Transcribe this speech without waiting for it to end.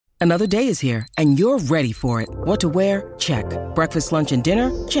Another day is here, and you're ready for it. What to wear? Check. Breakfast, lunch, and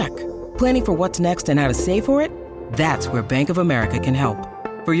dinner? Check. Planning for what's next and how to save for it? That's where Bank of America can help.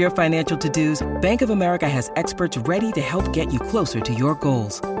 For your financial to-dos, Bank of America has experts ready to help get you closer to your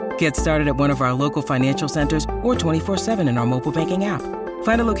goals. Get started at one of our local financial centers or 24/7 in our mobile banking app.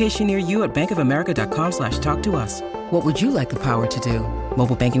 Find a location near you at bankofamerica.com/talktous. What would you like the power to do?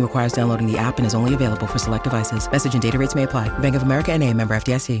 Mobile banking requires downloading the app and is only available for select devices. Message and data rates may apply. Bank of America N.A., member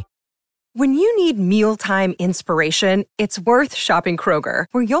FDIC. When you need mealtime inspiration, it's worth shopping Kroger,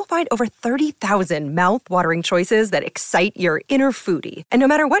 where you'll find over 30,000 mouth-watering choices that excite your inner foodie. And no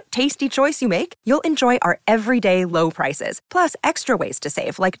matter what tasty choice you make, you'll enjoy our everyday low prices, plus extra ways to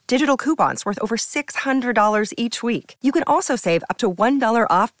save, like digital coupons worth over $600 each week. You can also save up to $1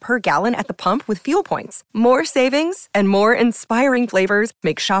 off per gallon at the pump with fuel points. More savings and more inspiring flavors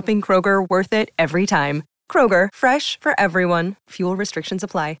make shopping Kroger worth it every time. Kroger, fresh for everyone. Fuel restrictions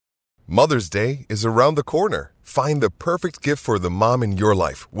apply. Mother's Day is around the corner. Find the perfect gift for the mom in your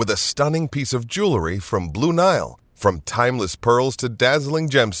life with a stunning piece of jewelry from Blue Nile. From timeless pearls to dazzling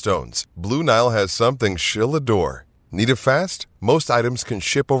gemstones, Blue Nile has something she'll adore. Need it fast? Most items can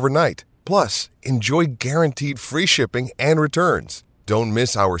ship overnight. Plus, enjoy guaranteed free shipping and returns. Don't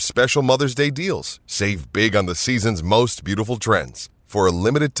miss our special Mother's Day deals. Save big on the season's most beautiful trends. For a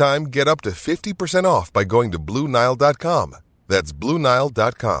limited time, get up to 50% off by going to BlueNile.com. That's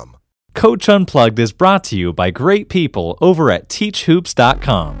BlueNile.com. Coach Unplugged is brought to you by great people over at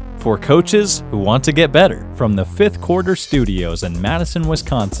TeachHoops.com for coaches who want to get better. From the Fifth Quarter Studios in Madison,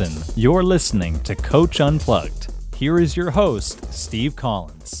 Wisconsin, you're listening to Coach Unplugged. Here is your host, Steve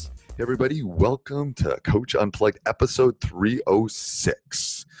Collins. Hey everybody, welcome to Coach Unplugged, episode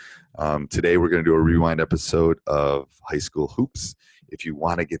 306. Today we're going to do a rewind episode of High School Hoops. If you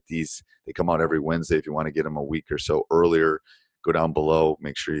want to get these, they come out every Wednesday. If you want to get them a week or so earlier, go down below,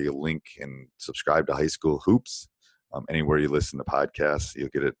 make sure you link and subscribe to High School Hoops. Anywhere you listen to podcasts, you'll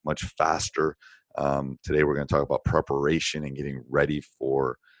get it much faster. Today we're going to talk about preparation and getting ready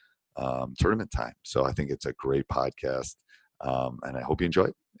for tournament time. So I think it's a great podcast, and I hope you enjoy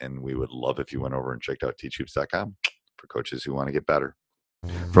it. And we would love if you went over and checked out teachhoops.com for coaches who want to get better.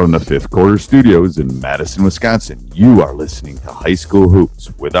 From the Fifth Quarter Studios in Madison, Wisconsin, you are listening to High School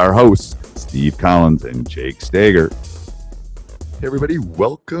Hoops with our hosts, Steve Collins and Jake Stager. Hey everybody,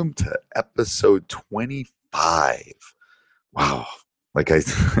 welcome to episode 25. Wow. Like I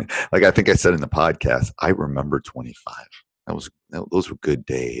think I said in the podcast, I remember 25. Those were good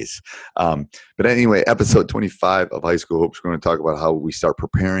days. But anyway, episode 25 of High School Hoops, we're going to talk about how we start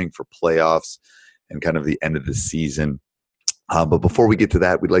preparing for playoffs and kind of the end of the season. But before we get to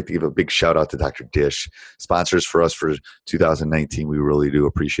that, we'd like to give a big shout out to Dr. Dish, sponsors for us for 2019. We really do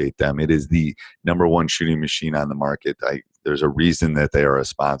appreciate them. It is the number one shooting machine on the market. There's a reason that they are a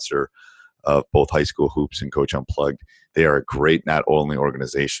sponsor of both High School Hoops and Coach Unplugged. They are a great, not only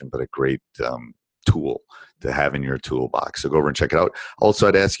organization, but a great tool to have in your toolbox. So go over and check it out. Also,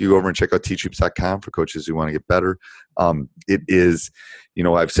 I'd ask you to go over and check out teachhoops.com for coaches who want to get better. It is,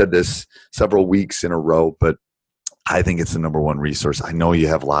 I've said this several weeks in a row, but I think it's the number one resource. I know you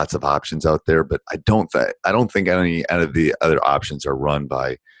have lots of options out there, but I don't think any of the other options are run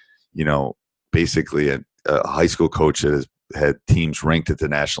by, basically a high school coach that has had teams ranked at the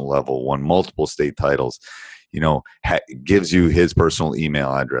national level, won multiple state titles, gives you his personal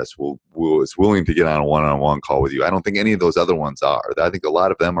email address, is willing to get on a one-on-one call with you. I don't think any of those other ones are. I think a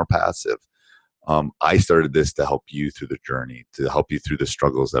lot of them are passive. I started this to help you through the journey, to help you through the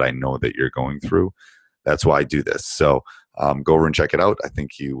struggles that I know that you're going through. That's why I do this. So go over and check it out. I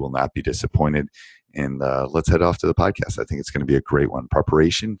think you will not be disappointed. And let's head off to the podcast. I think it's going to be a great one.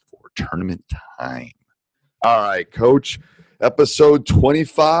 Preparation for tournament time. All right, Coach. Episode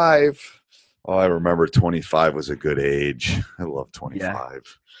 25. Oh, I remember 25 was a good age. I love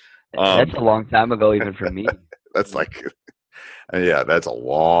 25. Yeah. That's a long time ago, even for me. That's a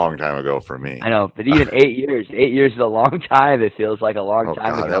long time ago for me. I know, but even 8 years. 8 years is a long time. It feels like a long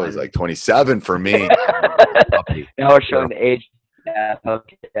time ago. That was like 27 for me. Now we're showing the age. Yeah,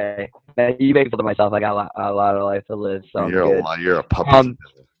 okay. You make it to myself. I got a lot of life to live. So you're a puppy.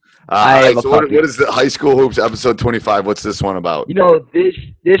 What is the High School Hoops episode 25? What's this one about?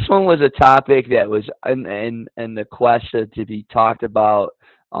 This one was a topic that was in the quest to be talked about.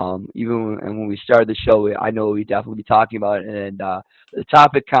 Even when we started the show, I know we'd definitely be talking about it. And the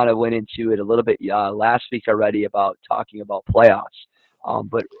topic kind of went into it a little bit last week already about talking about playoffs.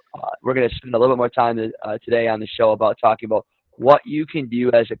 But we're going to spend a little bit more time today on the show about talking about what you can do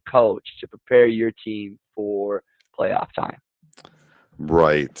as a coach to prepare your team for playoff time.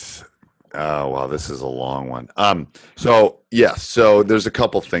 Right. Oh, wow, this is a long one. So there's a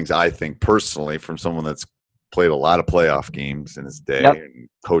couple things I think personally from someone that's played a lot of playoff games in his day and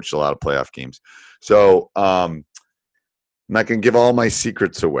coached a lot of playoff games. So I'm not going to give all my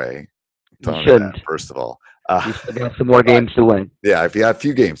secrets away. You shouldn't. That, first of all. You still got some more games to win. Yeah, if you have a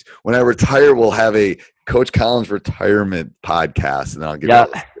few games. When I retire, we'll have a Coach Collins retirement podcast, and then I'll give you all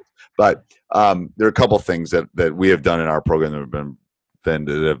the secrets. But there are a couple things that we have done in our program that have been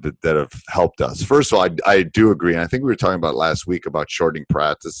that have helped us. First of all, I do agree, and I think we were talking about last week about shortening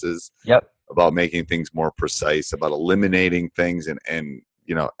practices. Yep. About making things more precise, about eliminating things and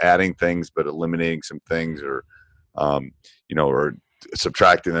adding things, but eliminating some things, or or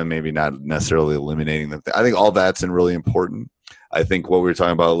subtracting them, maybe not necessarily eliminating them. I think all that's really important. I think what we were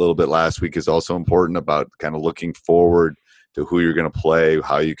talking about a little bit last week is also important about kind of looking forward to who you're going to play,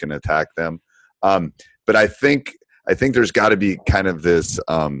 how you can attack them. But I think there's got to be kind of this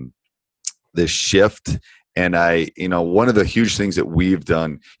shift. And one of the huge things that we've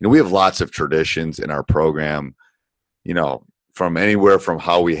done, we have lots of traditions in our program, from anywhere from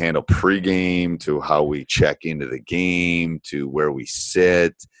how we handle pregame to how we check into the game to where we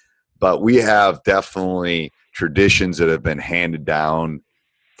sit. But we have definitely traditions that have been handed down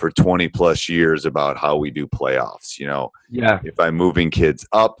for 20 plus years about how we do playoffs. If I'm moving kids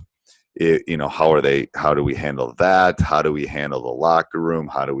up, how do we handle that? How do we handle the locker room?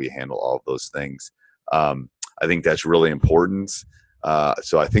 How do we handle all of those things? I think that's really important.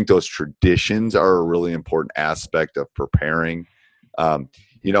 So I think those traditions are a really important aspect of preparing.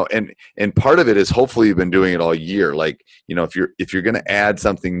 And part of it is hopefully you've been doing it all year. Like, if you're going to add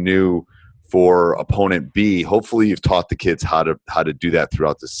something new for opponent B, hopefully you've taught the kids how to do that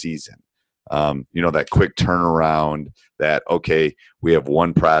throughout the season. That quick turnaround, that, okay, we have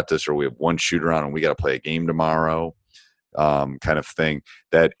one practice or we have one shoot around and we got to play a game tomorrow, kind of thing,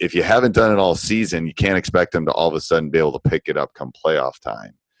 that if you haven't done it all season, you can't expect them to all of a sudden be able to pick it up come playoff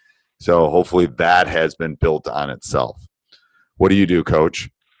time. So hopefully that has been built on itself. What do you do, Coach?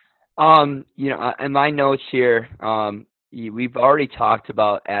 In my notes here, we've already talked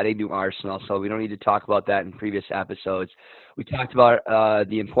about adding new arsenal, so we don't need to talk about that in previous episodes. We talked about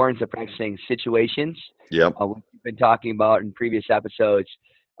the importance of practicing situations. Yep. We've been talking about in previous episodes,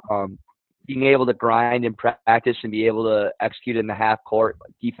 being able to grind and practice and be able to execute in the half court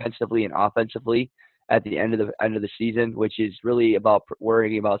defensively and offensively at the end of the season, which is really about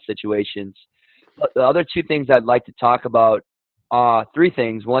worrying about situations. But the other two things I'd like to talk about, three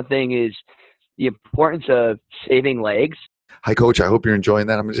things. One thing is the importance of saving legs. Hi, Coach. I hope you're enjoying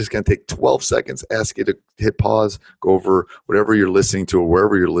that. I'm just going to take 12 seconds, ask you to hit pause, go over whatever you're listening to or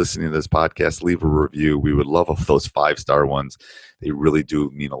wherever you're listening to this podcast, leave a review. We would love those 5-star ones. They really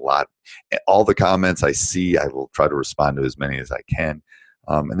do mean a lot. All the comments I see, I will try to respond to as many as I can.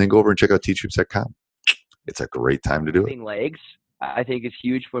 And then go over and check out teachhoops.com. It's a great time to do it. Saving legs, I think, is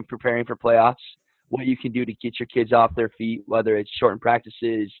huge when preparing for playoffs. What you can do to get your kids off their feet, whether it's shortened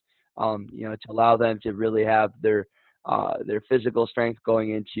practices, to allow them to really have their physical strength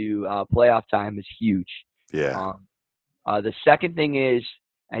going into playoff time is huge. Yeah. The second thing is,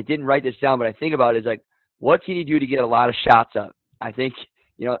 I didn't write this down, but I think about it, is like, what can you do to get a lot of shots up? I think,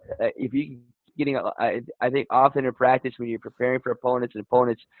 if you I think often in practice when you're preparing for opponents,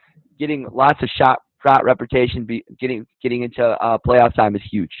 getting lots of shot reputation, getting into playoff time is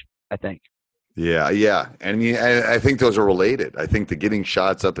huge, I think. Yeah. And I think those are related. I think the getting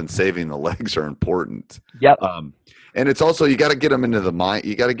shots up and saving the legs are important. Yep. And it's also, you got to get them into the mind.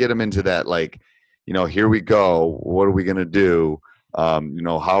 You got to get them into that, like, here we go. What are we going to do?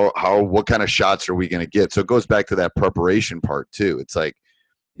 What kind of shots are we going to get? So it goes back to that preparation part too. It's like,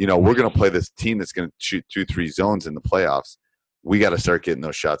 we're going to play this team that's going to shoot 2-3 zones in the playoffs. We got to start getting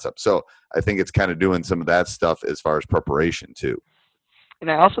those shots up. So I think it's kind of doing some of that stuff as far as preparation too. And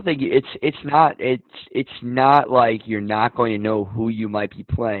I also think it's not like you're not going to know who you might be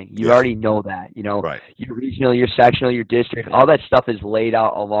playing. You already know that, Right. Your regional, your sectional, your district, all that stuff is laid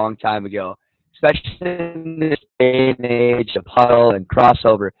out a long time ago. Especially in this day and age of huddle and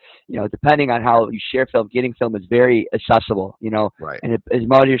crossover, depending on how you share film, getting film is very accessible, Right. And as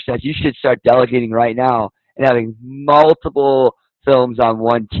Maudier says, you should start delegating right now and having multiple films on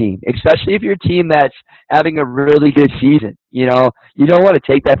one team, especially if you're a team that's having a really good season. You don't want to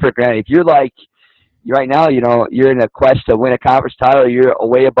take that for granted. If you're like, right now, you're in a quest to win a conference title, you're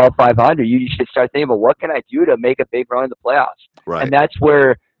way above 500, you should start thinking about what can I do to make a big run in the playoffs? Right. And that's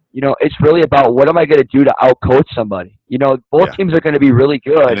where, it's really about what am I going to do to outcoach somebody? Both teams are going to be really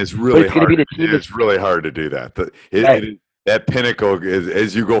good. And it's really going to be the team it's really hard to do that. that pinnacle is,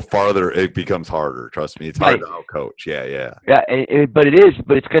 as you go farther, it becomes harder. Trust me, it's hard to outcoach. Yeah. But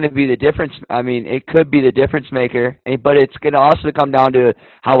it's going to be the difference. I mean, it could be the difference maker, but it's going to also come down to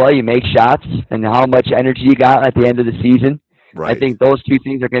how well you make shots and how much energy you got at the end of the season. Right. I think those two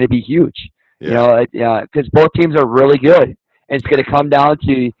things are going to be huge. Yeah. Because both teams are really good, and it's going to come down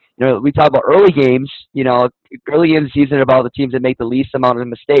to, we talk about early games. Early in the season are about the teams that make the least amount of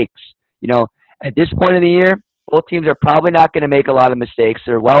mistakes. At this point in the year, both teams are probably not going to make a lot of mistakes.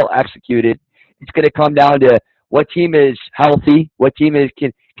 They're well executed. It's going to come down to what team is healthy, what team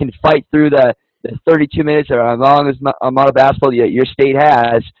can fight through the 32 minutes or as long as amount of basketball your state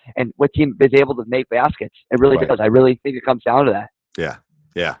has, and what team is able to make baskets. It really does. I really think it comes down to that.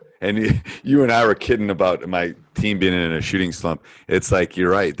 Yeah. And you and I were kidding about my team being in a shooting slump. It's like,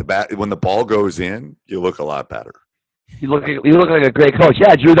 you're right. When the ball goes in, you look a lot better. You look like a great coach.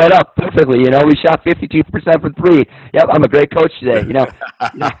 Yeah, I drew that up perfectly. We shot 52% from three. Yep, I'm a great coach today.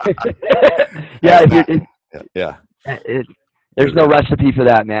 There's no recipe for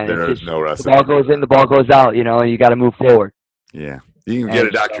that, man. There's no recipe. The ball goes in, the ball goes out. And you got to move forward. Yeah, you can get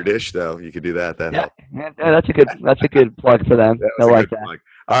a Dr. Dish though. You could do that. That's a good plug for them. I like that. Plug.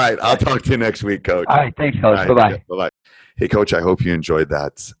 All right, I'll talk to you next week, Coach. All right, thanks, Coach. Bye bye. Bye bye. Hey, Coach, I hope you enjoyed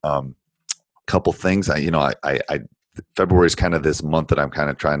that. Couple things. February is kind of this month that I'm kind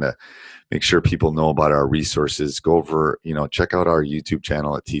of trying to make sure people know about our resources. Go over, check out our YouTube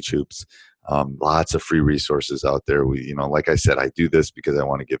channel at Teach Hoops. Lots of free resources out there. Like I said, I do this because I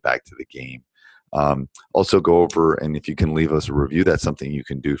want to get back to the game. Also go over, and if you can leave us a review, that's something you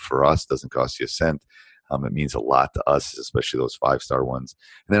can do for us. Doesn't cost you a cent. It means a lot to us, especially those 5-star ones.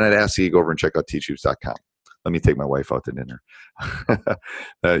 And then I'd ask you to go over and check out teachhoops.com. Let me take my wife out to dinner.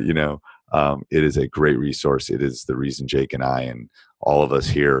 It is a great resource. It is the reason Jake and I and all of us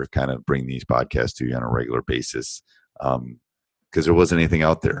here kind of bring these podcasts to you on a regular basis, because there wasn't anything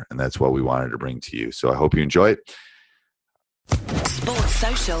out there, and that's what we wanted to bring to you. So I hope you enjoy it. Sports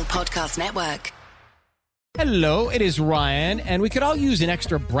Social Podcast Network. Hello, it is Ryan, and we could all use an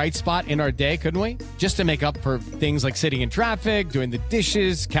extra bright spot in our day, couldn't we? Just to make up for things like sitting in traffic, doing the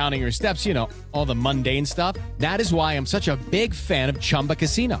dishes, counting your steps, all the mundane stuff. That is why I'm such a big fan of Chumba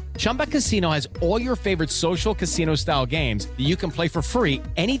Casino. Chumba Casino has all your favorite social casino-style games that you can play for free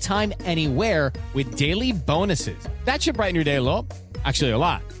anytime, anywhere with daily bonuses. That should brighten your day a little. Actually, a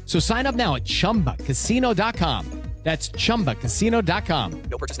lot. So sign up now at ChumbaCasino.com. That's ChumbaCasino.com.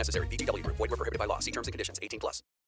 No purchase necessary. VGW Group. Void where prohibited by law. See terms and conditions. 18+.